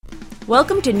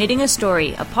Welcome to Knitting a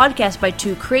Story, a podcast by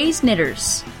two crazed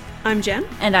knitters. I'm Jen.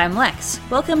 And I'm Lex.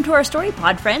 Welcome to our story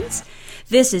pod, friends.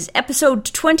 This is episode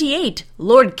 28,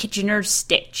 Lord Kitchener's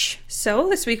Stitch. So,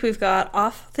 this week we've got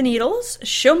Off the Needles,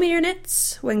 Show Me Your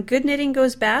Knits, When Good Knitting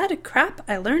Goes Bad, Crap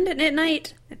I Learned at Knit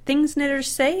Night, Things Knitters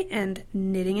Say, and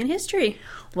Knitting in History.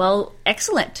 Well,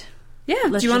 excellent. Yeah,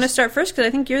 do you want to start first? Because I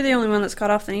think you're the only one that's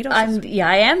got off the needles. I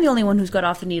am the only one who's got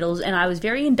off the needles, and I was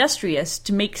very industrious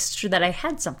to make sure that I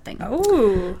had something.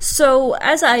 Oh. So,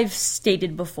 as I've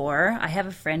stated before, I have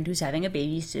a friend who's having a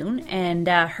baby soon, and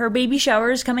her baby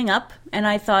shower is coming up, and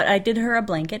I thought I did her a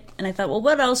blanket, and I thought, well,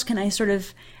 what else can I sort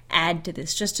of add to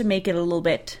this, just to make it a little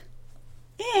bit,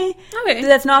 Okay.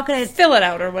 That's not going to... Fill it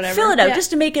out or whatever. Fill it out,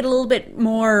 just to make it a little bit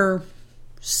more,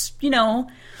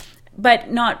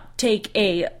 but not take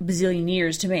a bazillion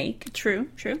years to make. True.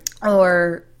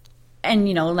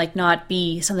 And not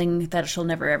be something that she'll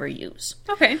never ever use.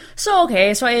 Okay. So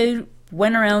I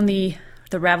went around the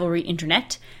Ravelry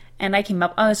internet, and I came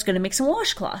up, I was going to make some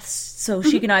washcloths. So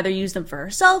she can either use them for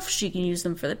herself, she can use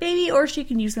them for the baby, or she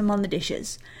can use them on the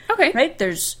dishes. Okay. Right?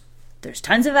 There's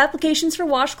tons of applications for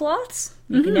washcloths.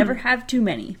 You can never have too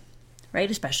many. Right?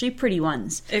 Especially pretty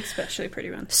ones.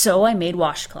 So I made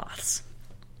washcloths.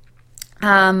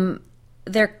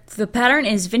 The pattern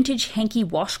is Vintage Hanky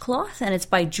Washcloth, and it's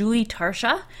by Julie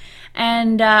Tarsha.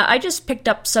 And I just picked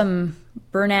up some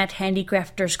Bernat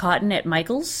Handicrafters cotton at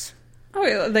Michael's.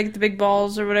 Oh, like the big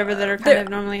balls or whatever that are kind of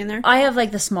normally in there? I have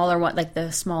like the smaller one, like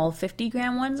the small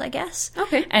 50-gram ones, I guess.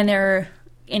 Okay. And they're,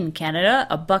 in Canada,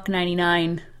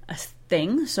 $1.99 a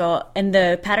thing. So, and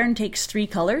the pattern takes 3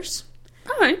 colors.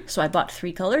 All right. So I bought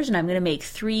 3 colors, and I'm going to make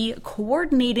 3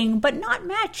 coordinating but not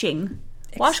matching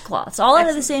washcloths, all out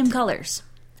of the same colors.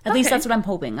 At least that's what I'm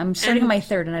hoping. I'm starting on my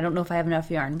 3rd, and I don't know if I have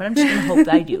enough yarn, but I'm just going to hope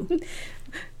that I do.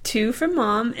 2 for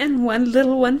mom and 1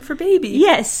 little one for baby.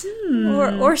 Yes,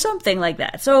 or something like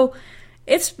that. So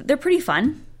they're pretty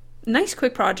fun. Nice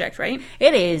quick project, right?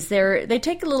 It is. They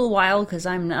take a little while because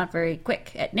I'm not very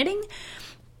quick at knitting.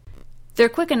 They're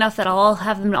quick enough that I'll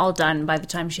have them all done by the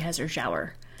time she has her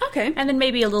shower. Okay. And then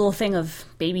maybe a little thing of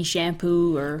baby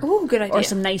shampoo or good idea. Or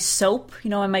some nice soap.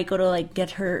 I might go to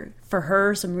get her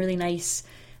some really nice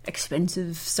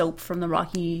expensive soap from the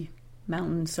Rocky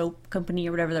Mountain Soap Company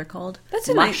or whatever they're called. That's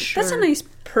a nice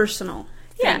personal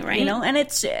thing, right? And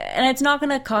it's not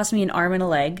going to cost me an arm and a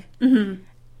leg. Mm-hmm.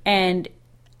 And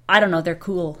I don't know, they're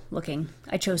cool looking.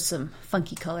 I chose some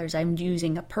funky colors. I'm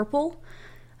using a purple,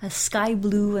 a sky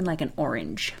blue, and an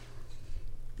orange.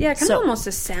 Yeah, kind of almost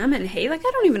a salmon, hey? I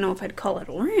don't even know if I'd call it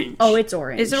orange. Oh, it's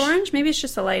orange. Is it orange? Maybe it's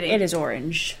just the lighting. It is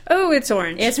orange. Oh, it's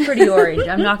orange. It's pretty orange.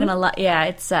 I'm not going to lie. Yeah,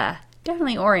 it's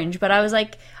definitely orange. But I was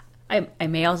like, I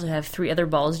may also have 3 other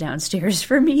balls downstairs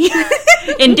for me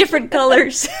in different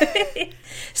colors.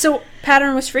 So,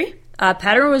 pattern was free?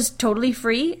 Pattern was totally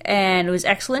free, and it was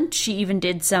excellent. She even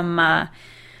did some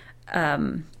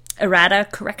errata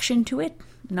correction to it.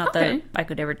 Not that I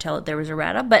could ever tell that there was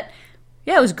errata, but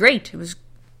yeah, it was great. It was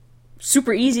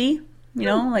super easy,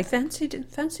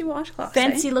 fancy washcloth.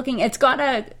 Fancy looking. It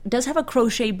does have a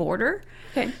crochet border.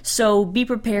 Okay. So be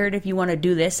prepared if you want to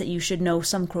do this that you should know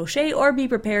some crochet, or be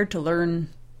prepared to learn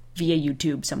via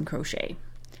YouTube some crochet.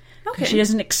 Okay. She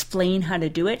doesn't explain how to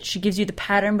do it. She gives you the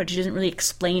pattern, but she doesn't really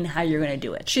explain how you're going to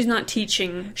do it. She's not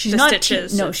teaching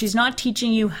stitches. No, she's not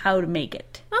teaching you how to make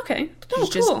it. Okay. She's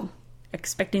just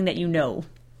expecting that you know,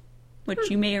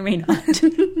 which you may or may not.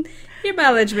 Your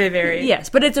mileage may vary. Yes,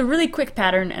 but it's a really quick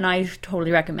pattern, and I totally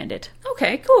recommend it.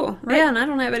 Okay, cool. Right. Yeah, and I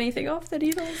don't have anything off the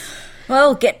needles.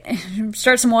 Well,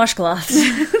 start some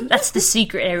washcloths. That's the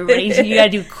secret, everybody. You gotta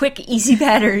do quick, easy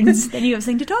patterns. Then you have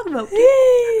something to talk about.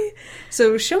 Yay!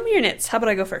 So, show me your knits. How about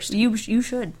I go first? You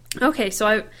should. Okay, so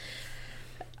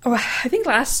I think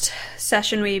last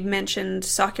session we mentioned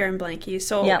sock yarn blankie.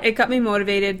 So it got me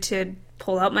motivated to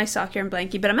pull out my sock yarn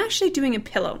blankie, but I'm actually doing a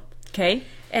pillow. Okay.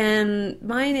 And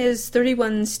mine is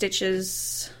 31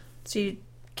 stitches. So you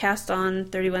cast on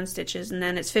 31 stitches, and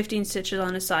then it's 15 stitches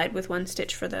on a side with 1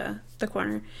 stitch for the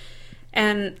corner.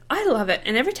 And I love it.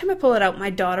 And every time I pull it out, my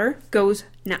daughter goes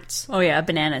nuts. Oh yeah,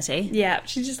 bananas, eh? Yeah,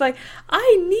 she's just like,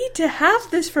 I need to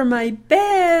have this for my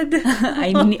bed.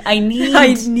 I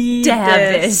need to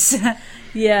have this.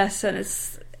 Yes,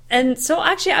 and so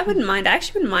actually I wouldn't mind. I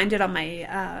actually wouldn't mind it on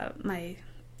my my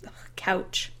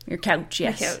couch. Your couch,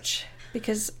 yes. My couch.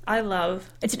 Because I love...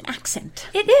 It's an accent.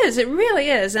 It is. It really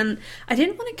is. And I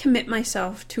didn't want to commit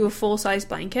myself to a full-size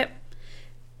blanket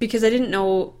because I didn't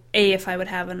know, A, if I would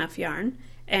have enough yarn,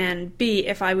 and B,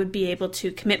 if I would be able to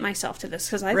commit myself to this.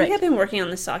 Because I think I've been working on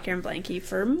the sock yarn blankie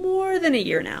for more than a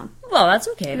year now. Well, that's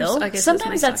okay, though. I guess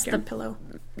sometimes that's the pillow.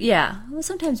 Yeah. Well,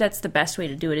 sometimes that's the best way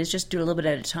to do it, is just do a little bit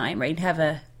at a time, right? Have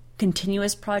a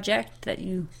continuous project that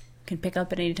you can pick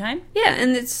up at any time. Yeah,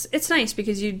 and it's nice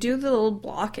because you do the little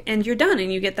block and you're done,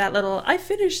 and you get that little, I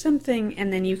finished something,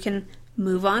 and then you can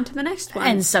move on to the next one.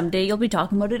 And someday you'll be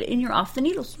talking about it in your Off the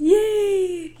Needles.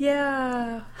 Yay!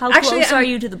 Yeah. How close are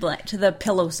you to the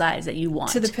pillow size that you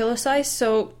want? To the pillow size?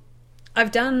 So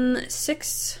I've done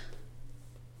six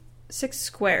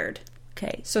squared.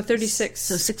 Okay. So 36.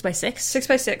 So 6 by 6? 6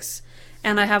 by 6.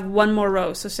 And I have one more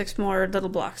row, so 6 more little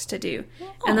blocks to do.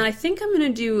 Oh. And then I think I'm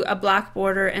going to do a black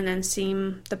border and then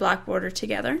seam the black border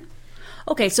together.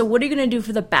 Okay, so what are you going to do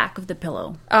for the back of the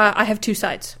pillow? I have 2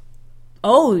 sides.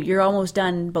 Oh, you're almost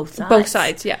done both sides. Both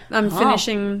sides, yeah. I'm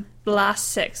finishing the last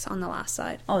 6 on the last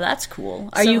side. Oh, that's cool.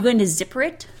 Are you going to zipper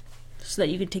it so that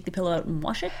you can take the pillow out and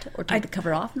wash it? Or take the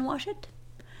cover off and wash it?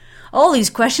 All these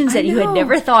questions that you had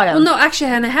never thought of. Well, no, actually,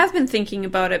 and I have been thinking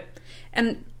about it.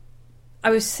 And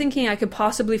I was thinking I could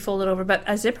possibly fold it over, but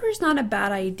a zipper is not a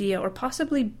bad idea. Or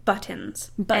possibly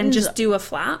buttons. And just do a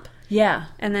flap. Yeah.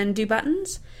 And then do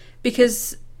buttons.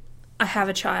 Because I have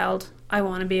a child. I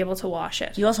want to be able to wash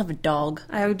it. You also have a dog.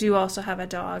 I do also have a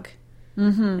dog.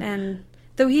 Mm-hmm. And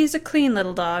though he's a clean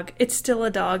little dog, it's still a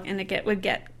dog, and it would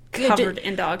get covered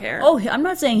in dog hair. Oh, I'm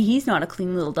not saying he's not a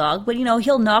clean little dog, but,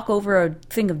 he'll knock over a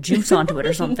thing of juice onto it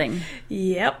or something.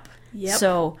 Yep.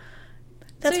 So,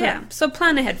 So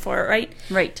plan ahead for it, right?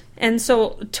 Right. And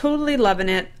so, totally loving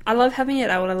it. I love having it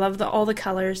out. I love all the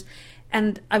colors.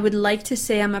 And I would like to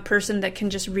say I'm a person that can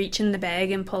just reach in the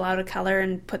bag and pull out a color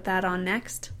and put that on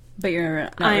next. But you're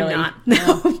not I'm really. not.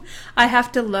 No. I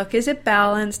have to look. Is it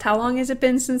balanced? How long has it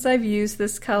been since I've used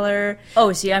this color?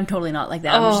 Oh, see, I'm totally not like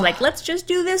that. I'm just like, let's just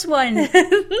do this one.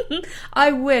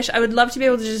 I wish. I would love to be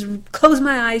able to just close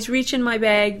my eyes, reach in my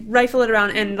bag, rifle it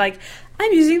around, and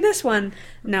I'm using this one.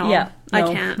 No, I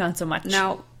can't. Not so much.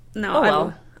 No. Oh,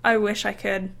 well. I wish I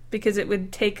could, because it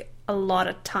would take a lot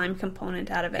of time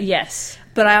component out of it. Yes.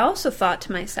 But I also thought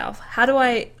to myself, how do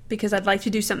I, because I'd like to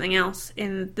do something else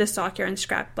in the sock yarn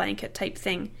scrap blanket type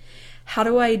thing, how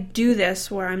do I do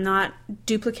this where I'm not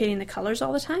duplicating the colors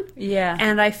all the time? Yeah.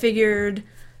 And I figured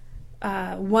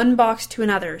one box to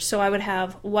another. So I would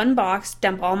have one box,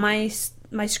 dump all my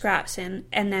scraps in,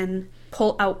 and then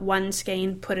pull out one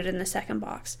skein, put it in the second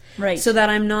box. Right. So that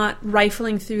I'm not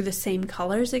rifling through the same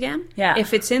colors again. Yeah.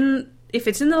 If it's in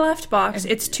the left box,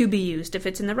 it's to be used. If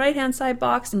it's in the right-hand side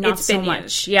box, not it's so been much.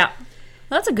 used. Yeah.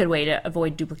 Well, that's a good way to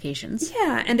avoid duplications.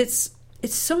 Yeah, and it's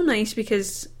so nice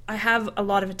because I have a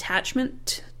lot of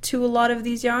attachment to a lot of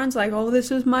these yarns. Like, oh, this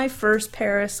was my first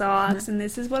pair of socks, and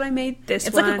this is what I made this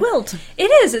It's one. like a quilt.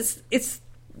 It is.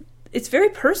 It's very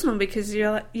personal because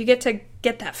you get to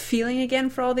get that feeling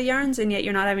again for all the yarns, and yet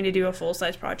you're not having to do a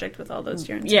full-size project with all those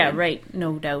yarns. Yeah, again. right.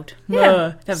 No doubt.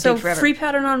 Yeah. That would So take forever. free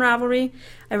pattern on Ravelry.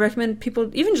 I recommend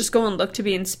people even just go and look to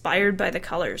be inspired by the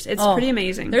colors. It's pretty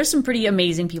amazing. There's some pretty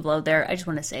amazing people out there, I just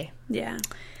want to say. Yeah.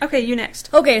 Okay, you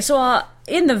next. Okay, so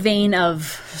in the vein of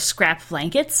scrap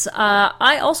blankets,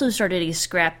 I also started a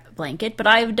scrap blanket, but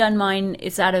I've done mine,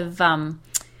 it's out of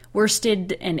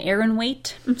worsted and Aran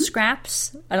weight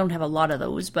scraps. I don't have a lot of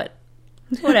those, but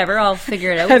whatever, I'll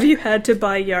figure it out. Have you had to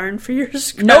buy yarn for your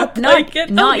scrap Nope, blanket?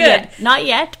 not yet. Not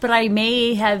yet, but I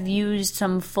may have used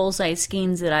some full-size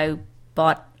skeins that I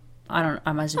bought.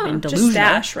 I must have been delusional. Just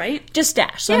stash, right? Just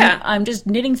stash. So Yeah. I'm just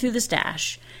knitting through the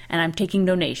stash, and I'm taking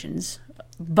donations,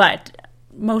 but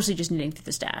mostly just knitting through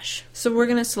the stash. So we're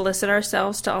going to solicit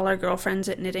ourselves to all our girlfriends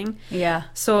at knitting. Yeah.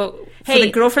 So for Hey.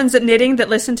 the girlfriends at knitting that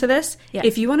listen to this, Yeah.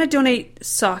 if you want to donate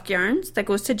sock yarns, that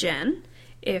goes to Jen.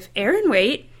 If Aran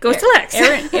weight, goes to Lex.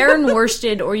 Aran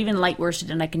worsted or even light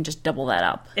worsted, and I can just double that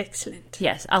up. Excellent.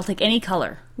 Yes, I'll take any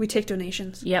color. We take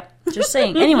donations. Yep, just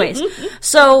saying. Anyways,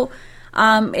 so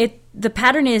the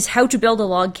pattern is How to Build a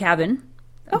Log Cabin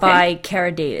by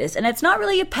Cara Davis, and it's not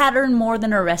really a pattern more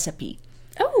than a recipe.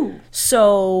 Oh.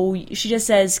 So she just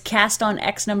says cast on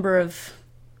X number of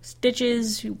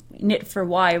stitches, knit for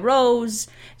Y rows,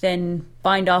 then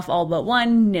bind off all but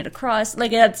one, knit across.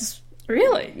 Like that's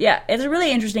Really? yeah, it's a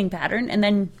really interesting pattern, and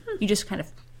then you just kind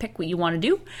of pick what you want to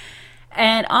do.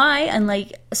 And I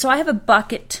have a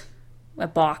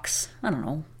box, I don't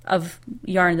know, of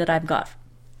yarn that I've got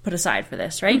put aside for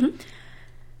this, right? And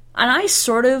I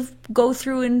sort of go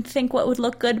through and think what would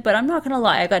look good, but I'm not going to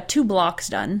lie, I got 2 blocks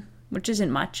done, which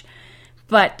isn't much.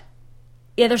 But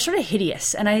yeah, they're sort of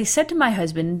hideous. And I said to my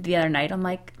husband the other night, I'm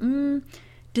like,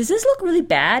 does this look really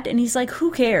bad? And he's like, who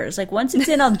cares? Like, once it's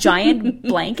in a giant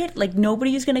blanket, like,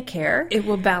 nobody's going to care. It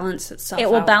will balance itself out.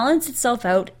 It will balance itself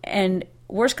out, and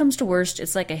worst comes to worst,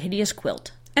 it's like a hideous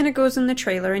quilt. And it goes in the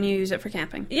trailer and you use it for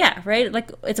camping. Yeah, right?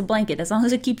 Like, it's a blanket. As long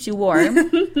as it keeps you warm.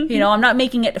 I'm not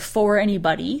making it for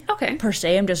anybody. Okay. Per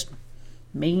se. I'm just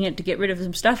making it to get rid of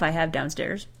some stuff I have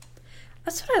downstairs.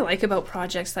 That's what I like about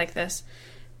projects like this.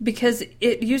 Because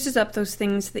it uses up those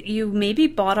things that you maybe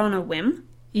bought on a whim.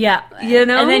 Yeah. You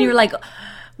know? And then you're like,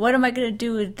 what am I going to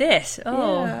do with this?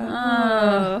 Oh.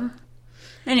 Yeah.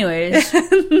 Anyways, moving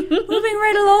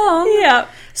right along. Yeah.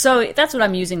 So that's what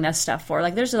I'm using this stuff for.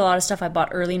 Like, there's a lot of stuff I bought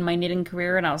early in my knitting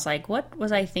career, and I was like, what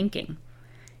was I thinking?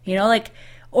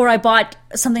 Or I bought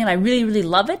something and I really, really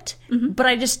love it, but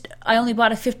I only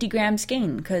bought a 50 gram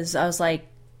skein because I was like,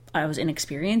 I was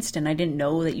inexperienced and I didn't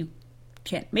know that you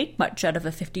can't make much out of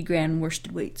a 50 gram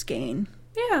worsted weight skein.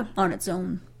 Yeah. On its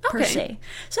own, per se.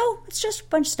 So it's just a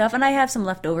bunch of stuff, and I have some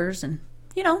leftovers, and,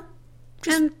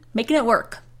 just making it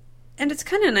work. And it's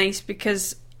kind of nice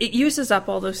because it uses up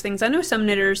all those things. I know some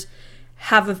knitters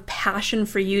have a passion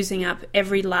for using up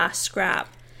every last scrap.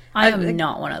 I am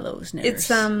not one of those knitters.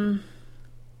 It's,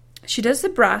 she does the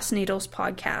Brass Needles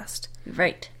podcast.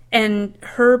 Right. And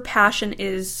her passion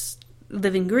is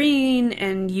living green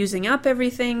and using up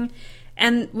everything.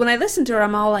 And when I listen to her,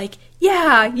 I'm all like,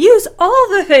 yeah, use all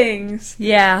the things.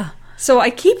 Yeah. So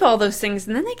I keep all those things,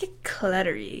 and then they get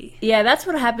cluttery. Yeah, that's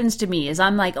what happens to me, is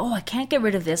I'm like, oh, I can't get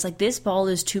rid of this. Like, this ball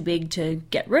is too big to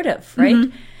get rid of, right?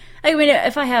 Mm-hmm. I mean,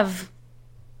 if I have,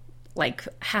 like,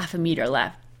 half a meter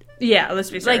left. Yeah, let's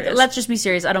be serious. Like, let's just be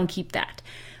serious. I don't keep that.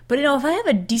 But, if I have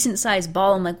a decent-sized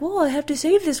ball, I'm like, well, I have to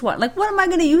save this one. Like, what am I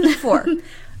going to use it for?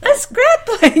 A scrap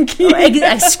blanket.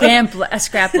 A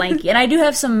scrap blanket. And I do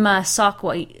have some sock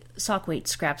weight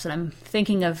scraps that I'm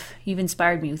thinking of. You've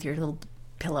inspired me with your little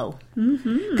pillow.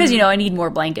 Because, I need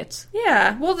more blankets.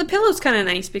 Yeah. Well, the pillow's kind of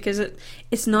nice because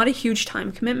it's not a huge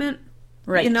time commitment.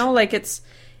 Right. Like it's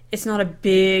not a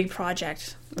big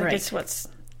project. Like right. It's what's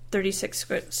 36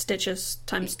 stitches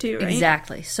times 2, right?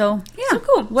 Exactly. So, yeah. So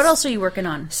cool. What else are you working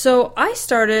on? So I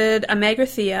started a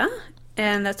Magrathea,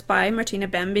 and that's by Martina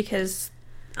Bem because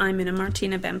I'm in a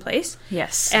Martina Bem place.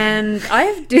 Yes. And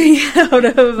I'm doing it out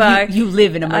of... you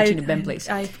live in a Martina Bem place.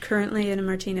 I'm currently in a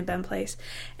Martina Bem place.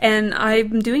 And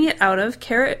I'm doing it out of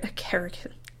Cascade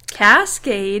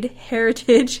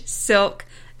Heritage Silk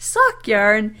Sock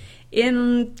Yarn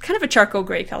in kind of a charcoal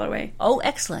gray colorway. Oh,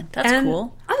 excellent. That's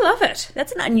cool. I love it.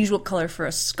 That's an unusual color for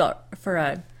a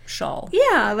shawl.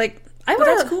 Yeah, like...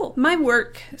 that's cool. My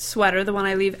work sweater, the one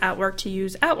I leave at work to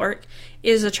use at work,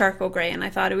 is a charcoal gray, and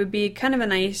I thought it would be kind of a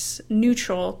nice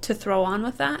neutral to throw on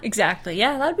with that. Exactly.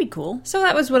 Yeah, that'd be cool. So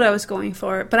that was what I was going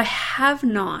for, but I have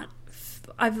not.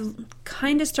 I've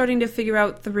kind of starting to figure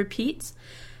out the repeats,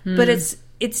 but it's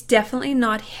definitely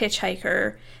not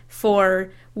Hitchhiker for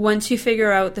once you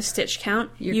figure out the stitch count,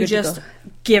 you just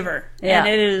give her. Yeah. And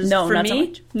it is, for not me, so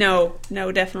much.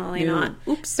 No, definitely not.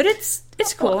 Oops. But it's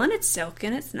cool, and it's silk,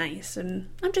 and it's nice, and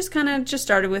I'm just kind of just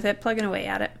started with it, plugging away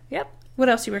at it. Yep. What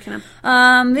else are you working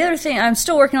on? The other thing, I'm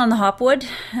still working on the hopwood.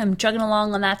 I'm chugging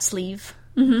along on that sleeve.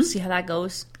 See how that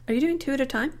goes. Are you doing 2 at a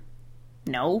time?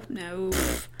 No. No.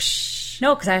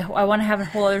 No, because I want to have a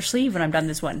whole other sleeve when I'm done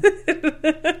this one.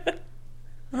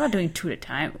 I'm not doing 2 at a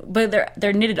time, but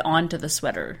they're knitted onto the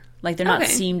sweater. Like, they're not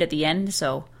seamed at the end,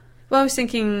 so... Well, I was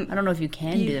thinking... I don't know if you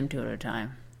can do them 2 at a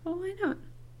time. Oh, why not?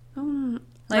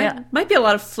 Might be a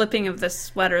lot of flipping of the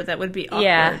sweater that would be awkward.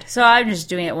 Yeah, so I'm just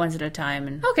doing it once at a time.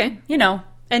 And okay.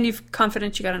 And you're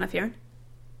confident you got enough yarn?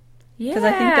 Yeah. Because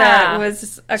I think that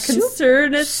was a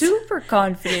concern. Super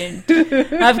confident.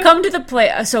 I've come to the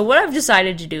place. So what I've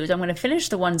decided to do is I'm going to finish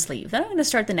the one sleeve. Then I'm going to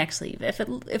start the next sleeve.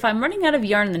 If I'm running out of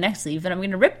yarn in the next sleeve, then I'm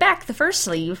going to rip back the first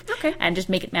sleeve. Okay. And just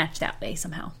make it match that way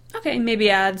somehow. Okay, maybe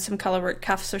add some colorwork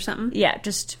cuffs or something. Yeah,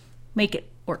 just make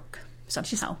it work somehow.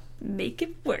 Just make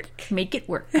it work. Make it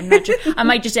work. I'm not sure. I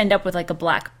might just end up with like a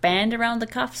black band around the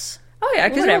cuffs. Oh yeah,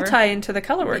 because it'll tie into the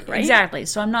colorwork, right? Exactly.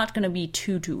 So I'm not going to be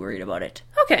too worried about it.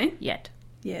 Okay. Yet.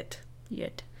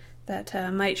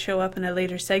 That might show up in a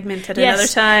later segment at another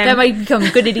time. That might become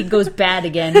good and it goes bad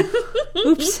again.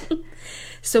 Oops.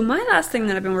 So my last thing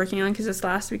that I've been working on, because this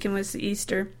last weekend was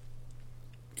Easter,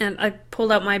 and I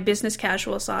pulled out my business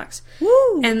casual socks.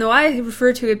 Woo! And though I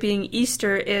refer to it being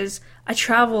Easter, is I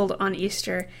traveled on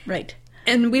Easter. Right.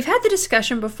 And we've had the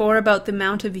discussion before about the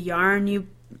amount of yarn you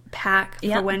pack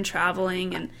for when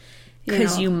traveling, and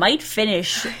because you might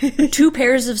finish 2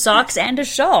 pairs of socks and a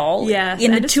shawl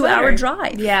in the 2-hour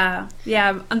drive. Yeah.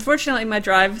 Unfortunately, my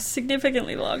drive is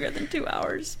significantly longer than 2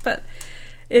 hours, but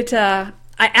I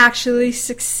actually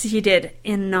succeeded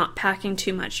in not packing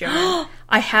too much yarn.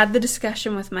 I had the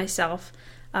discussion with myself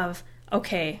of,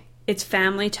 okay, it's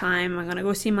family time. I'm going to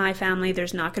go see my family.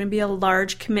 There's not going to be a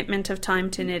large commitment of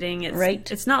time to knitting.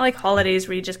 It's not like holidays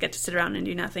where you just get to sit around and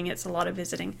do nothing. It's a lot of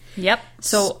visiting. Yep.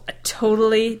 So I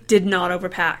totally did not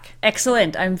overpack.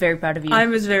 Excellent. I'm very proud of you. I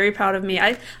was very proud of me.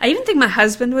 I even think my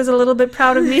husband was a little bit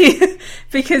proud of me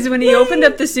because when he opened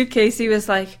up the suitcase, he was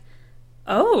like,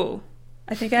 oh,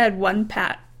 I think I had one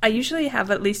pat. I usually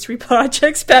have at least 3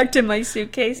 projects packed in my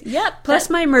suitcase. Yep. Plus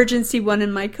my emergency one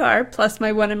in my car, plus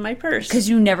my one in my purse. Because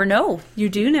you never know. You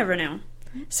do never know.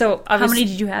 So how many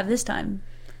did you have this time?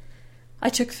 I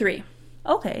took 3.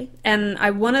 Okay. And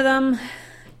one of them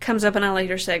comes up in a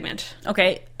later segment.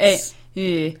 Okay. Let's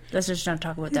just not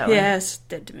talk about that one. Yes,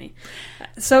 dead to me.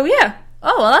 So yeah.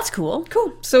 Oh, well, that's cool.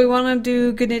 Cool. So we want to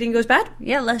do Good Knitting Goes Bad?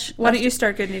 Yeah, Why don't you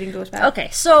start Good Knitting Goes Bad? Okay,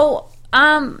 so,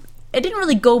 it didn't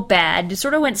really go bad. It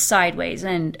sort of went sideways,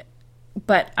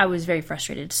 but I was very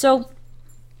frustrated. So,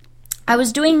 I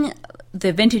was doing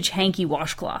the vintage hanky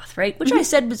washcloth, right? Which I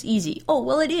said was easy. Oh,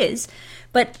 well, it is.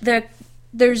 But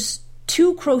there's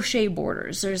 2 crochet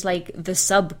borders. There's like the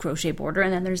sub crochet border,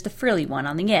 and then there's the frilly one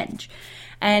on the edge.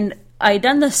 And I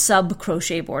done the sub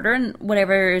crochet border, and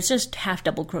whatever, it's just half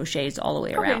double crochets all the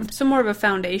way around. So more of a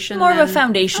foundation. More of a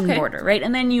foundation border, right?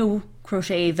 And then you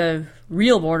crochet the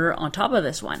real border on top of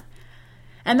this one.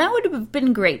 And that would have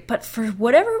been great, but for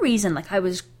whatever reason, like I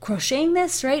was crocheting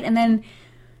this, right? And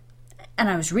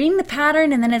I was reading the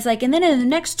pattern, and then it's like, and then in the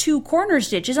next 2 corner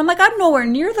stitches, I'm like, I'm nowhere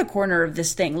near the corner of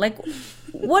this thing. Like,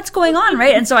 what's going on,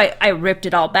 right? And so I ripped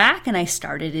it all back, and I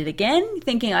started it again,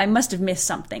 thinking I must have missed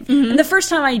something. And the first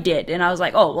time I did, and I was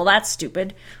like, oh, well, that's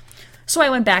stupid. So I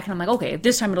went back, and I'm like, okay,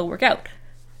 this time it'll work out.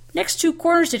 Next 2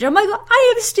 corner stitches, I'm like,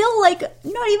 I am still, like,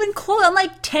 not even close. I'm,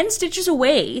 like, 10 stitches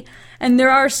away. And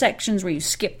there are sections where you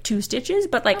skip 2 stitches,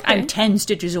 but, like, I'm 10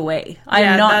 stitches away.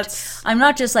 I'm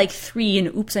not just, like, 3 and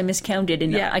oops, I miscounted,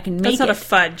 and I can make it. That's not a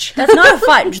fudge. That's not a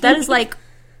fudge. That is, like,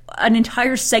 an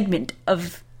entire segment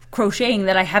of crocheting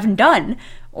that I haven't done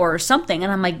or something.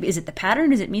 And I'm like, is it the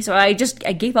pattern? Is it me? So I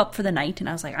gave up for the night, and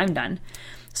I was like, I'm done.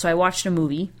 So I watched a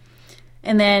movie.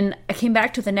 And then I came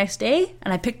back to the next day,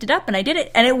 and I picked it up, and I did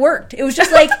it, and it worked. It was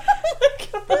just like,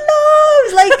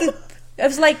 it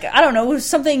was like, I don't know, it was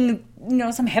something,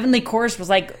 some heavenly chorus was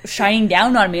like shining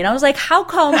down on me, and I was like, how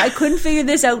come I couldn't figure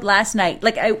this out last night?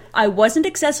 Like, I wasn't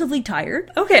excessively tired.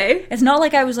 Okay. It's not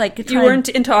like I was like... You weren't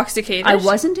intoxicated? I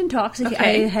wasn't intoxicated.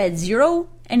 Okay. I had 0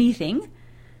 anything,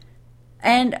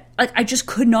 and like I just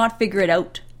could not figure it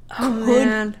out.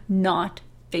 Not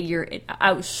figure it out.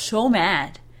 I was so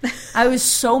mad. I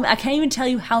can't even tell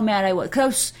you how mad I was. Because I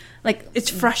was, like... It's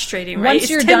frustrating, right?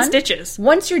 It's 10 stitches.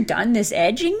 Once you're done this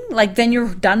edging, like, then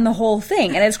you're done the whole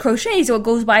thing. And it's crochet, so it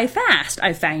goes by fast.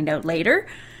 I found out later.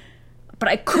 But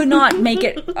I could not make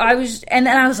it. And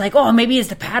then I was like, oh, maybe it's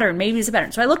the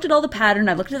pattern. So I looked at all the pattern.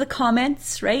 I looked at the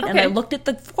comments, right? Okay. And I looked at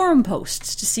the forum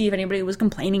posts to see if anybody was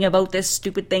complaining about this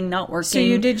stupid thing not working. So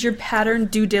you did your pattern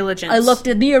due diligence. I looked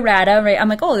at the errata, right? I'm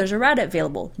like, oh, there's errata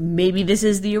available. Maybe this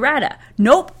is the errata.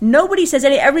 Nope. Nobody says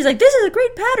anything. Everybody's like, this is a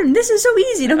great pattern. This is so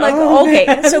easy. And I'm like,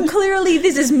 okay, so clearly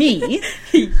this is me.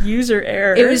 User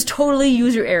error. It was totally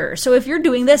user error. So if you're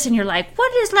doing this and you're like,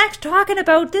 what is Lex talking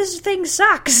about? This thing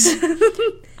sucks.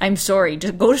 I'm sorry.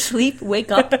 Just go to sleep,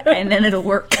 wake up, and then it'll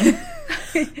work.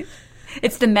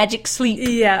 It's the magic sleep.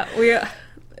 Yeah, at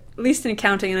least in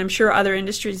accounting, and I'm sure other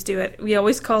industries do it, we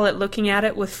always call it looking at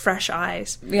it with fresh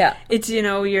eyes. Yeah. It's,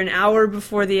 you're an hour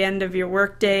before the end of your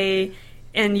workday,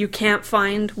 and you can't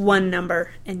find one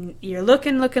number, and you're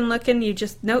looking, you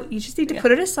just need to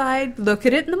put it aside, look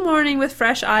at it in the morning with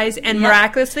fresh eyes, and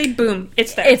miraculously, boom,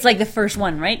 it's there. It's like the first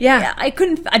one, right? Yeah. I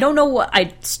don't know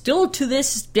I still to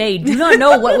this day do not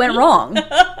know what went wrong,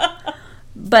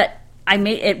 but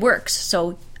it works,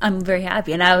 so I'm very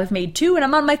happy, and now I've made 2, and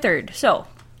I'm on my 3rd, so.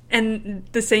 And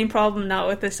the same problem not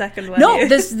with the second one? No,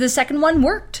 the second one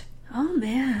worked. Oh,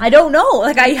 man. I don't know.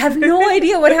 Like, I have no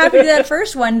idea what happened to that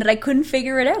first one that I couldn't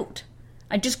figure it out.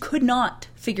 I just could not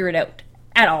figure it out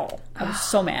at all. I was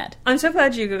so mad. I'm so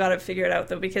glad you got it figured out,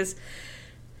 though, because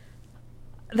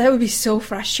that would be so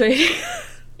frustrating.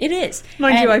 It is.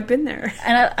 Mind you, I've been there.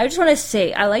 And I just want to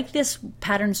say, I like this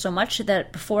pattern so much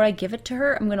that before I give it to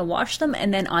her, I'm going to wash them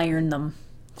and then iron them.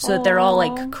 So that they're all,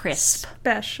 like, crisp.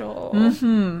 Special.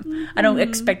 Mm-hmm. I don't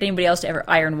expect anybody else to ever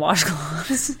iron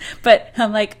washcloths. But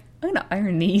I'm like, I'm going to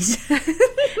iron these.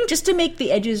 Just to make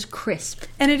the edges crisp.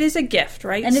 And it is a gift,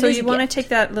 right? And so you want to take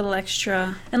that little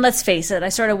extra... And let's face it, I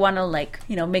sort of want to, like,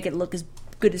 make it look as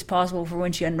good as possible for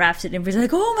when she unwraps it and everybody's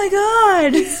like, oh my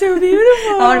god, it's so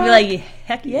beautiful. I want to be like,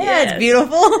 heck yeah, yes. It's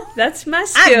beautiful. That's my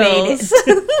skills.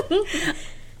 I made it.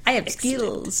 I have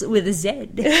skills with a Z.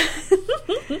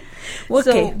 Okay.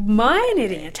 So my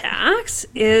knitting attacks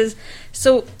is,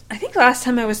 so I think last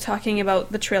time I was talking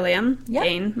about the Trillium,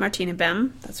 Dane, Martina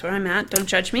Bem, that's where I'm at, don't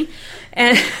judge me,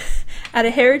 and at a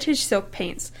Heritage Silk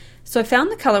Paints. So I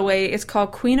found the colorway, it's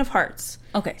called Queen of Hearts.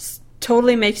 Okay.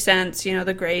 Totally makes sense, you know,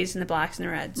 the grays and the blacks and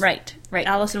the reds. Right.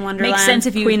 Alice in Wonderland, makes sense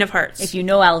if you, Queen of Hearts. If you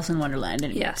know Alice in Wonderland,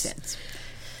 it makes sense.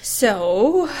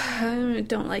 So, I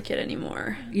don't like it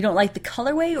anymore. You don't like the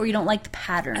colorway or you don't like the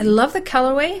pattern? I love the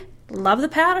colorway, love the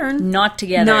pattern. Not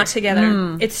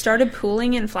together. It started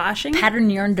pooling and flashing.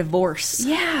 Pattern yarn divorce.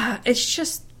 Yeah, it's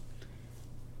just...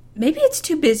 Maybe it's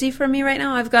too busy for me right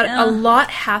now. I've got a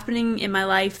lot happening in my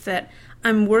life that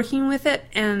I'm working with it,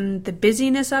 and the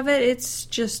busyness of it, it's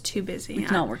just too busy.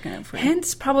 It's not working out for you.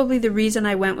 Hence, probably the reason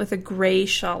I went with a gray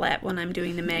chalette when I'm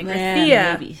doing the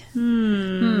Magrathea.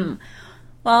 Maybe.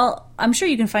 Well, I'm sure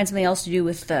you can find something else to do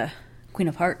with the Queen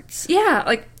of Hearts. Yeah,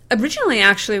 like, originally,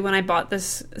 actually, when I bought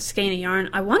this skein of yarn,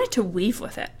 I wanted to weave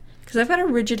with it. Because I've got a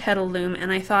rigid heddle loom,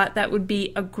 and I thought that would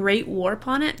be a great warp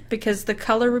on it, because the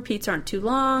color repeats aren't too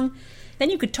long. Then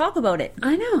you could talk about it.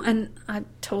 I know, and I'm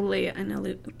totally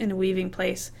in a weaving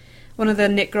place. One of the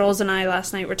knit girls and I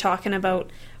last night were talking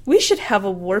about, we should have a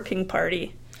warping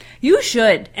party. You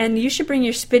should. And you should bring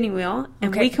your spinning wheel,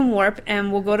 and we can warp,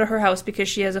 and we'll go to her house because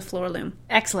she has a floor loom.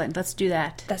 Excellent. Let's do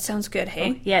that. That sounds good,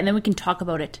 hey? Oh, yeah, and then we can talk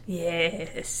about it.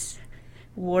 Yes.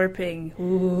 Warping.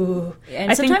 Ooh.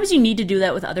 And sometimes you need to do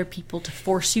that with other people to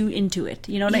force you into it.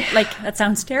 You know, like, that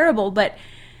sounds terrible, but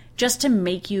just to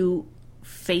make you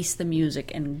face the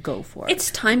music and go for it.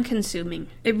 It's time consuming.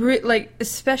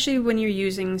 Especially when you're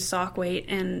using sock weight,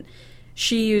 and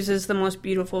she uses the most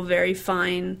beautiful, very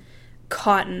fine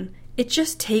cotton. It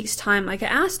just takes time. Like, I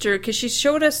asked her, because she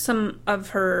showed us some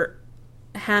of her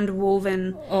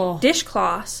hand-woven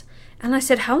dishcloths, and I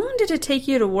said, how long did it take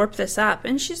you to warp this up?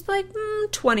 And she's like,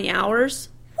 20 hours.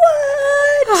 What?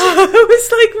 I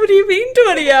was like, what do you mean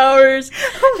 20 hours?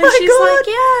 Oh my God. Like,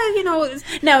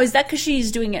 yeah, Now, is that because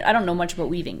she's doing it? I don't know much about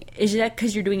weaving. Is that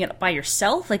because you're doing it by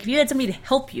yourself? Like, if you had somebody to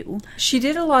help you. She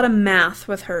did a lot of math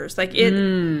with hers. Like, it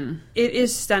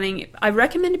is stunning. I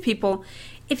recommend to people,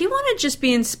 if you want to just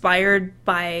be inspired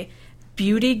by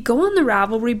beauty, go on the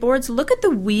Ravelry boards, look at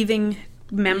the weaving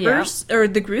members or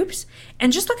the groups,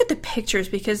 and just look at the pictures,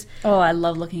 because I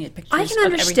love looking at pictures. I can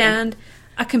understand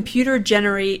a computer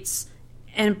generates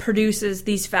and produces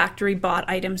these factory bought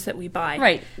items that we buy,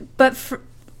 right? But for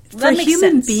a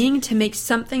human being to make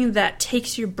something that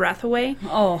takes your breath away,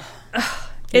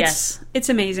 it's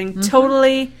amazing.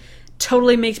 Mm-hmm.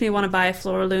 Totally makes me want to buy a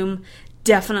floor loom.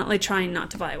 Definitely trying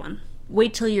not to buy one.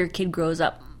 Wait till your kid grows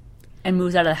up and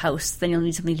moves out of the house, then you'll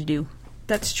need something to do.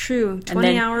 That's true.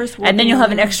 20 hours. And then you'll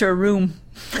have an extra room.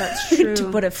 That's true.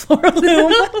 To put a floor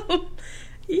loom.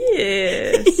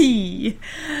 Yes.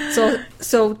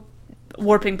 So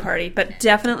warping party. But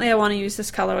definitely I want to use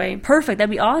this colorway. Perfect. That'd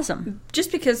be awesome.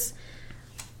 Just because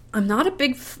I'm not a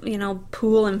big,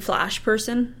 pool and flash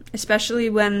person. Especially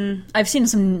when... I've seen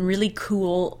some really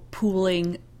cool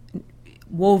pooling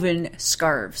woven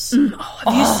scarves.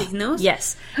 Have you seen those?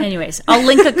 Yes. Anyways, I'll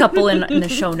link a couple in the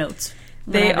show notes.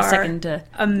 They are a second to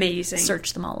amazing.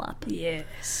 Search them all up.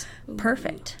 Yes.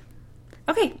 Perfect.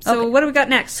 Okay, so what do we got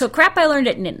next? So crap I learned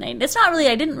at Knit Night. It's not really,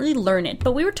 I didn't really learn it,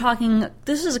 but we were talking,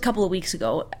 this was a couple of weeks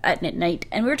ago at Knit Night,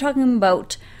 and we were talking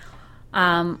about,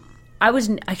 I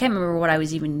can't remember what I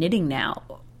was even knitting now.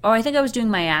 Oh, I think I was doing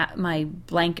my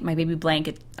baby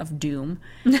blanket of doom.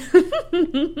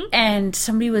 And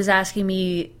somebody was asking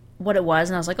me what it was,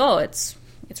 and I was like, oh, it's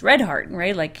Red Heart,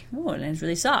 right? Like, and it's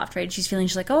really soft, right?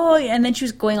 She's like, oh, yeah. And then she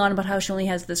was going on about how she only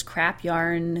has this crap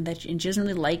yarn and she doesn't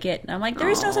really like it. And I'm like, there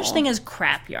is no such thing as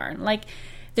crap yarn. Like,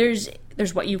 there's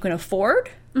what you can afford,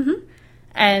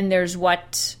 and there's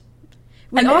what...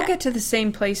 We all get to the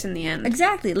same place in the end.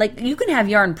 Exactly. Like, you can have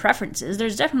yarn preferences.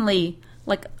 There's definitely,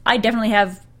 I definitely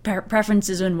have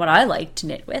preferences in what I like to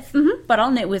knit with, but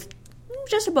I'll knit with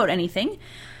just about anything.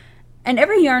 And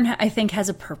every yarn, I think, has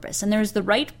a purpose, and there's the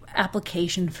right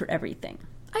application for everything.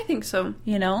 I think so.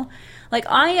 Like,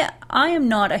 I am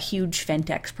not a huge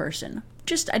Fentex person.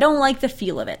 I don't like the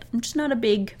feel of it. I'm just not a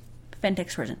big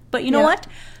Fentex person. But you know what?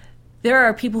 There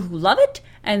are people who love it,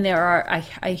 and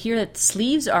I hear that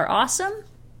sleeves are awesome.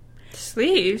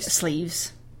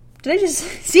 Sleeves? Did I just...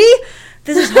 See?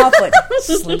 This is Hopwood.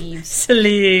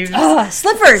 Sleeves. Oh,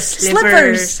 slippers.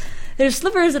 There's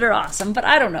slippers that are awesome, but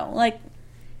I don't know.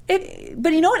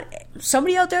 But you know what?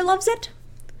 Somebody out there loves it,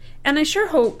 and I sure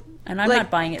hope. And I'm not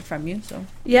buying it from you, so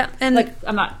yeah. And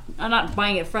I'm not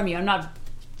buying it from you. I'm not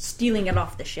stealing it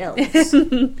off the shelves.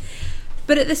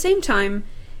 But at the same time,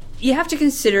 you have to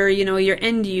consider, your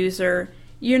end user.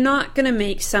 you're not going to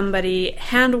make somebody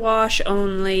hand wash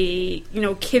only,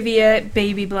 Kivia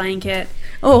baby blanket.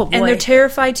 Oh, boy. And they're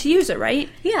terrified to use it, right?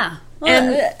 Yeah.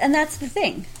 Well, and that's the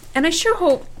thing. And I sure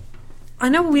hope, I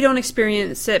know we don't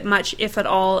experience it much, if at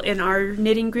all, in our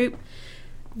knitting group,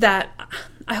 that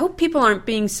I hope people aren't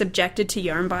being subjected to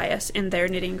yarn bias in their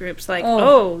knitting groups. Like,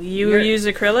 you use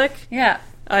acrylic? Yeah.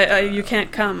 You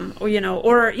can't come, or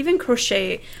even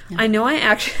crochet. Yeah. I know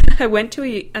I went to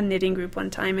a knitting group one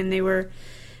time, and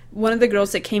one of the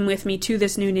girls that came with me to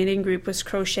this new knitting group was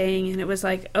crocheting, and it was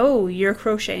like, oh, you're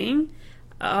crocheting?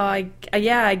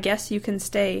 Yeah, I guess you can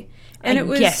stay. And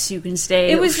I guess you can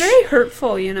stay. It was very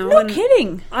hurtful, No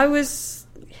kidding. I was...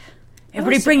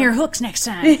 Everybody bring your hooks next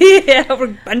time. Yeah,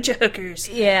 we're a bunch of hookers.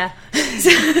 Yeah.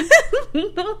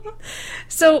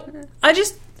 So,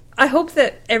 I hope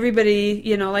that everybody,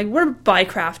 we're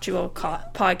bi-craftual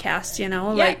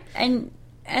podcast, like... Yeah,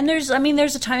 and there's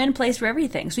a time and place for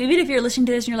everything. So even if you're listening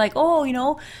to this and you're like,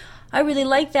 oh, I really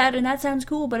like that and that sounds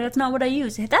cool, but that's not what I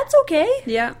use. That's okay.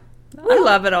 Yeah. We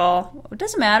love it all. It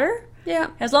doesn't matter.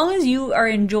 Yeah. As long as you are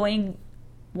enjoying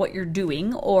what you're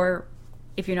doing, or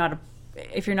if you're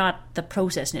not the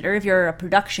process knitter, if you're a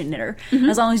production knitter,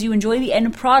 as long as you enjoy the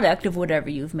end product of whatever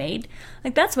you've made,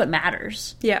 like, that's what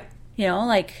matters. Yeah.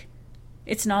 Like,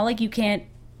 it's not like you can't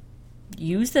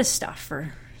use this stuff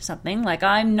for something. Like,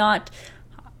 I'm not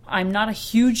a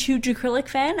huge acrylic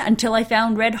fan until I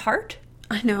found Red Heart.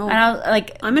 I know. And I was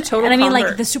like, I'm a total And I mean, convert.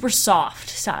 like, the super soft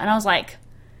stuff. And I was like,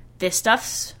 this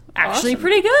stuff's actually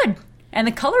pretty good. And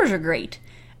the colors are great.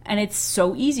 And it's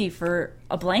so easy for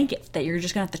a blanket that you're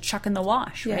just going to have to chuck in the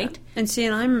wash, right? And see,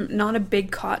 and I'm not a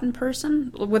big cotton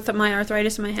person. With my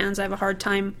arthritis in my hands, I have a hard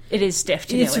time. It is stiff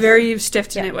to knit with. It's very stiff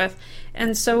to knit with.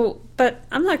 And so, but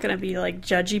I'm not going to be like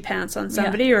judgy pants on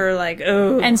somebody or like,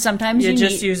 oh. And sometimes you're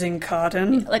just using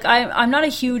cotton. Like, I'm not a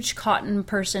huge cotton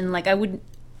person. Like,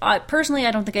 personally,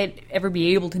 I don't think I'd ever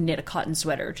be able to knit a cotton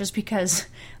sweater just because,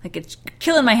 like, it's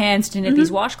killing my hands to knit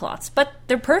these washcloths. But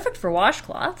they're perfect for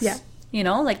washcloths. Yeah.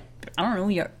 Like, I don't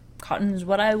know, cotton is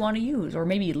what I want to use. Or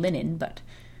maybe linen, but...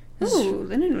 Ooh,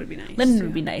 linen would be nice. Linen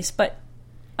would be nice, but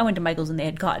I went to Michael's and they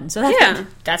had cotton, so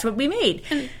that's what we made.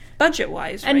 And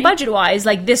budget-wise, right? And budget-wise,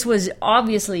 like, this was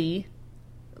obviously...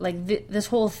 Like, this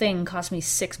whole thing cost me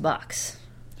 $6.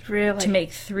 Really? To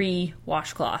make 3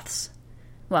 washcloths.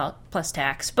 Well, plus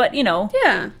tax. But,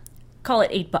 Yeah. Call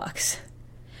it $8.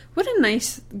 What a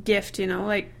nice gift,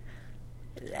 like...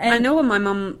 I know when my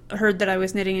mom heard that I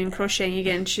was knitting and crocheting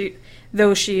again,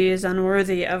 though she is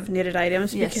unworthy of knitted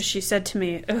items, because she said to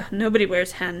me, nobody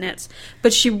wears hand knits.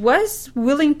 But she was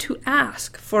willing to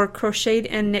ask for crocheted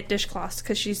and knit dishcloths,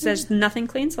 because she says nothing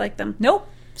cleans like them. Nope.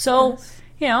 So,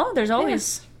 there's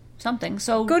always something.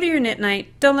 So go to your knit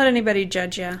night. Don't let anybody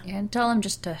judge you. Yeah, and tell them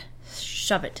just to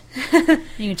shove it.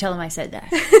 You can tell them I said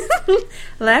that.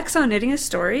 Lex on Knitting a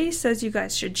Story says you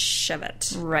guys should shove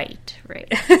it. Right.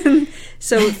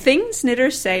 So, things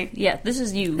knitters say. Yeah, this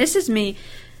is you. This is me.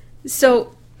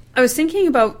 So, I was thinking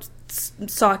about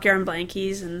sock yarn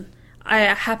blankies, and I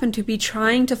happened to be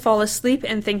trying to fall asleep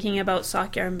and thinking about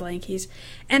sock yarn blankies,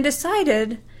 and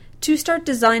decided to start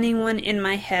designing one in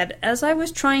my head as I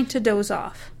was trying to doze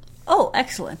off. Oh,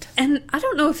 excellent. And I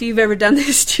don't know if you've ever done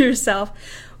this to yourself,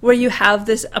 where you have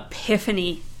this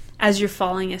epiphany as you're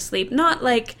falling asleep. Not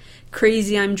like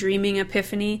crazy I'm dreaming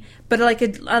epiphany, but like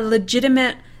a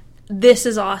legitimate, this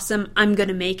is awesome, I'm going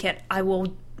to make it. I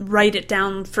will write it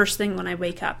down first thing when I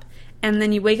wake up. And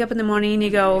then you wake up in the morning and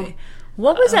you go,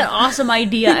 what was that awesome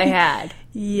idea I had?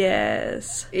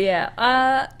 Yes. Yeah.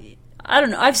 I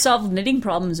don't know. I've solved knitting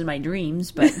problems in my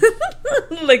dreams, but...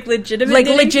 Like legitimately? Like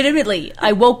legitimately.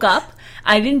 I woke up.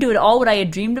 I didn't do it all what I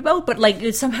had dreamed about, but like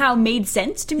it somehow made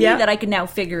sense to me that I could now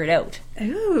figure it out.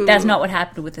 Ooh. That's not what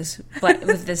happened with this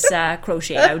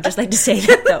crochet. I would just like to say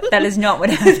that, though. That is not what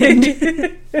happened.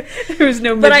 There was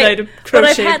no midnight of crochet. But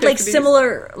I've had like epiphanies.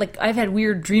 similar, like I've had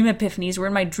weird dream epiphanies where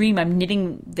in my dream I'm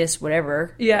knitting this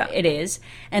whatever it is,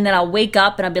 and then I'll wake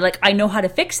up and I'll be like, I know how to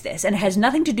fix this, and it has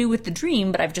nothing to do with the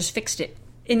dream, but I've just fixed it.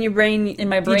 In your brain, in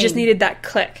my brain. You just needed that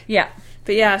click. Yeah.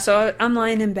 But yeah, so I'm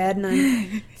lying in bed and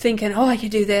I'm thinking, I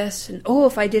could do this, and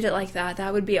if I did it like that,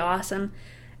 that would be awesome.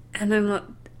 And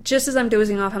I'm just as I'm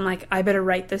dozing off, I'm like, I better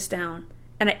write this down.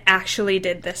 And I actually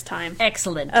did this time.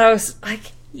 Excellent. And I was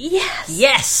like,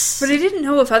 yes! But I didn't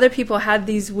know if other people had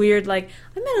these weird, like,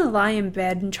 I'm going to lie in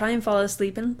bed and try and fall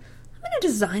asleep, and I'm going to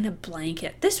design a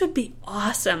blanket. This would be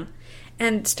awesome.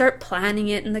 And start planning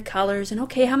it and the colors, and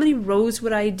okay, how many rows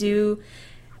would I do?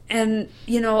 And,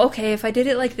 okay, if I did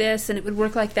it like this, and it would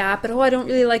work like that, but I don't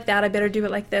really like that, I better do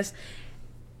it like this.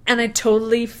 And I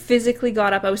totally physically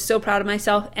got up. I was so proud of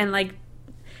myself, and, like,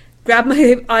 grabbed my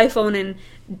iPhone and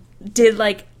did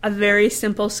like a very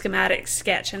simple schematic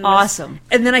sketch. And Awesome.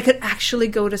 And then I could actually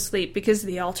go to sleep, because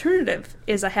the alternative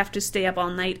is I have to stay up all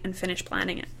night and finish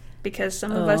planning it. Because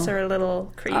some of us are a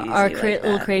little crazy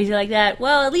little crazy like that.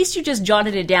 Well, at least you just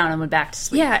jotted it down and went back to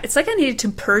sleep. Yeah, it's like I needed to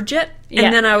purge it,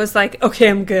 and then I was like, okay,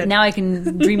 I'm good. Now I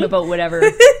can dream about whatever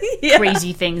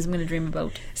crazy things I'm going to dream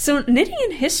about. So, knitting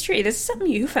in history, this is something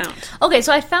you found. Okay,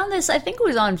 so I found this, I think it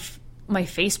was on my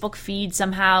Facebook feed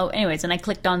somehow. Anyways, and I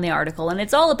clicked on the article, and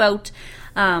it's all about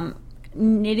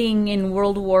knitting in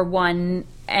World War I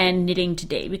and knitting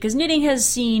today. Because knitting has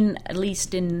seen, at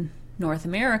least in North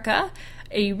America,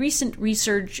 a recent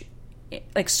surge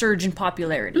in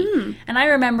popularity. And I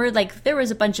remember, like, there was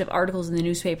a bunch of articles in the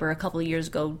newspaper a couple of years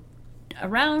ago,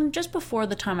 around just before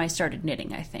the time I started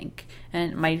knitting, I think.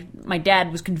 And my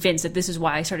dad was convinced that this is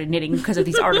why I started knitting, because of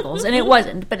these articles. And it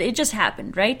wasn't, but it just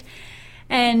happened, right?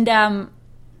 And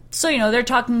so, they're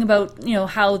talking about,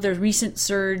 how there's recent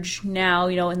surge now,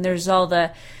 and there's all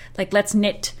the, like, let's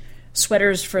knit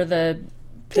sweaters for the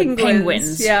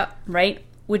penguins. Yeah. Right?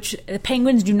 Which, the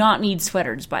penguins do not need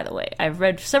sweaters, by the way. I've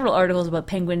read several articles about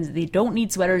penguins. They don't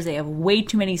need sweaters. They have way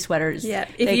too many sweaters. Yeah.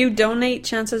 If you donate,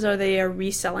 chances are they are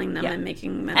reselling them and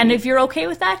making money. And if you're okay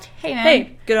with that, hey, man.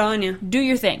 Hey, good on you. Do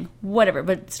your thing. Whatever.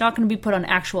 But it's not going to be put on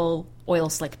actual oil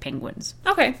slick penguins.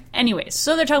 Okay. Anyways,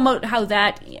 so they're talking about how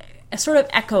that sort of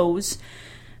echoes,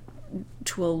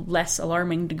 to a less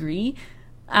alarming degree,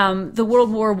 the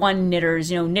World War I knitters,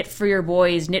 knit for your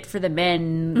boys, knit for the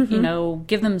men,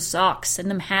 give them socks, send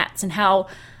them hats, and how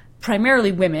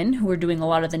primarily women, who were doing a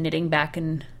lot of the knitting back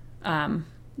in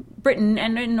Britain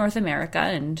and in North America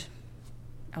and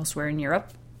elsewhere in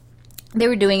Europe, they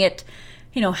were doing it,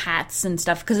 hats and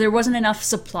stuff, because there wasn't enough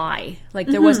supply. Like,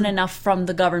 there wasn't enough from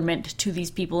the government to these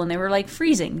people, and they were, like,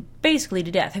 freezing, basically,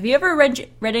 to death. Have you ever read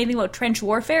anything about trench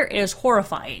warfare? It is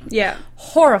horrifying. Yeah.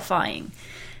 Horrifying.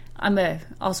 I'm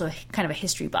also kind of a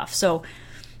history buff, so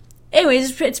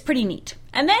anyways, it's pretty neat.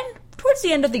 And then, towards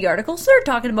the end of the article, so they're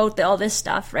talking about all this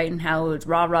stuff, right, and how it's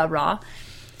rah, rah, rah.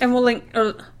 And we'll link,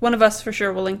 or one of us for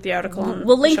sure will link the article.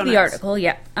 We'll link the article,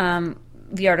 yeah.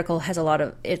 The article has a lot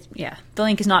of, the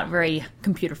link is not very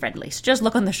computer friendly, so just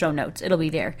look on the show notes, it'll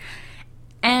be there.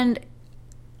 And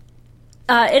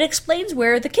it explains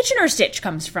where the Kitchener stitch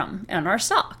comes from on our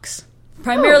socks.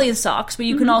 Primarily the socks, but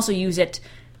you can also use it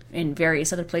in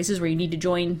various other places where you need to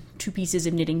join two pieces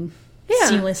of knitting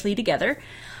seamlessly together.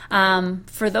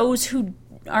 For those who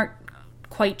aren't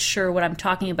quite sure what I'm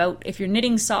talking about, if you're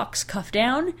knitting socks cuff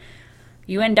down,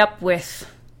 you end up with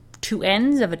two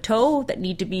ends of a toe that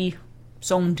need to be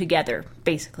sewn together,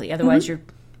 basically. Otherwise, you're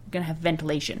going to have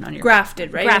ventilation on your...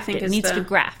 Grafted, right? Grafted. It needs to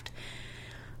graft.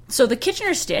 So the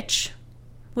Kitchener stitch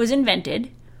was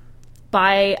invented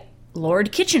by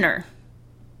Lord Kitchener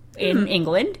in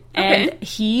England, and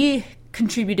he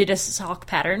contributed a sock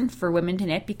pattern for women to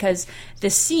knit because the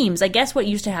seams, I guess what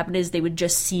used to happen is they would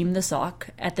just seam the sock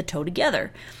at the toe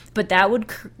together, but that would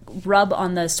rub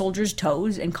on the soldiers'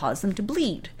 toes and cause them to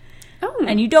bleed. Oh,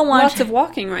 and you don't want lots of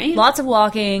walking, right? Lots of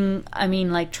walking. I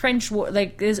mean, like trench war,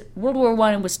 like World War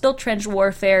I was still trench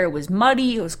warfare. It was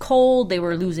muddy. It was cold. They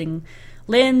were losing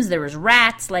limbs. There was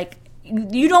rats. Like,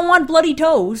 you don't want bloody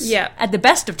toes. Yeah. At the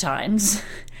best of times,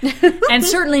 and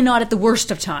certainly not at the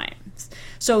worst of times.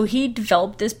 So he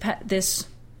developed this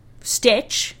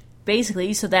stitch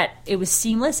basically so that it was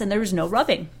seamless and there was no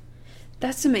rubbing.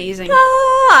 That's amazing.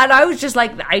 And I was just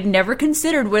like, I'd never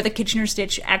considered where the Kitchener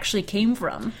stitch actually came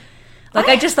from. Like,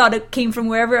 I just thought it came from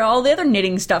wherever all the other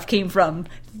knitting stuff came from.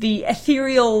 The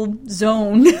ethereal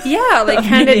zone. Yeah, like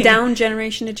handed down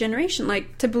generation to generation.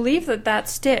 Like, to believe that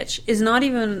stitch is not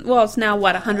even, well, it's now,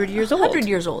 100 years old? 100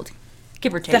 years old,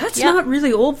 give or take. That's not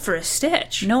really old for a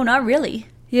stitch. No, not really.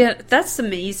 Yeah, that's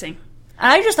amazing.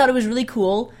 And I just thought it was really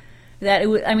cool that it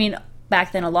was, I mean,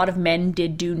 back then a lot of men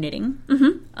did do knitting.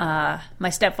 My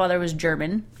stepfather was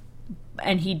German,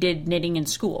 and he did knitting in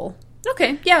school.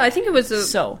 Okay, yeah, I think it was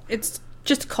it's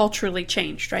just culturally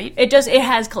changed, right? It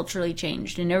has culturally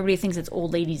changed, and everybody thinks it's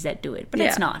old ladies that do it, but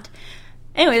it's not.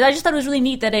 Anyways, I just thought it was really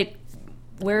neat that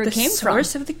where it came from. The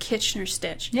source of the Kitchener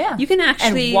stitch. Yeah. You can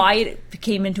actually... And why it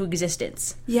came into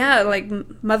existence. Yeah, like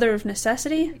mother of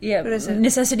necessity? Yeah, what is it?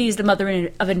 Necessity is the mother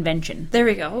of invention. There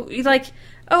we go. Like,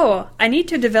 oh, I need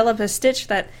to develop a stitch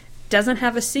that doesn't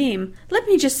have a seam. Let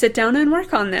me just sit down and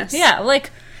work on this. Yeah, like...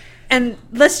 And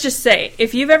let's just say,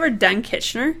 if you've ever done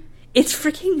Kitchener, it's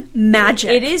freaking magic.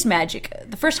 It is magic.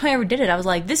 The first time I ever did it, I was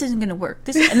like, this isn't going to work.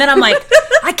 And then I'm like,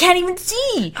 I can't even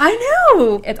see. I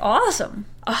know. It's awesome.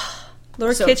 Oh,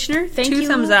 Lord Kitchener, two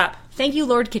thumbs up. Thank you,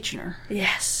 Lord Kitchener.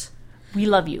 Yes. We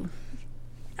love you.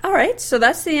 All right, so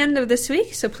that's the end of this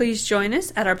week. So please join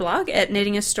us at our blog at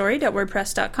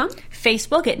knittingastory.wordpress.com.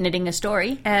 Facebook at Knitting a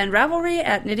Story. And Ravelry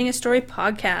at Knitting a Story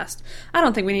Podcast. I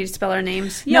don't think we need to spell our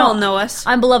names. You all know us.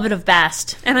 I'm Beloved of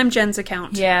Bast. And I'm Jen's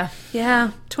account. Yeah.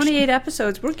 Yeah, 28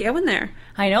 episodes. We're going there.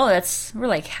 I know, we're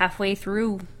like halfway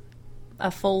through a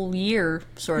full year,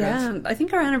 sort of. Yeah, I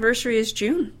think our anniversary is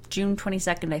June. June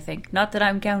 22nd, I think. Not that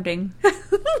I'm counting.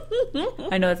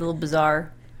 I know it's a little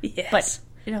bizarre. Yes. But,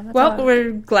 you know, that's well, how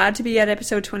we're glad to be at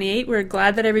episode 28. We're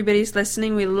glad that everybody's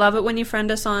listening. We love it when you friend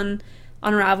us on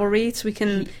Ravelry so we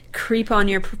can creep on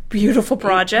your beautiful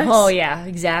projects. Oh, yeah,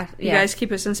 exactly. You guys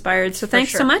keep us inspired. So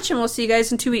thanks so much, and we'll see you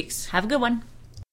guys in 2 weeks. Have a good one.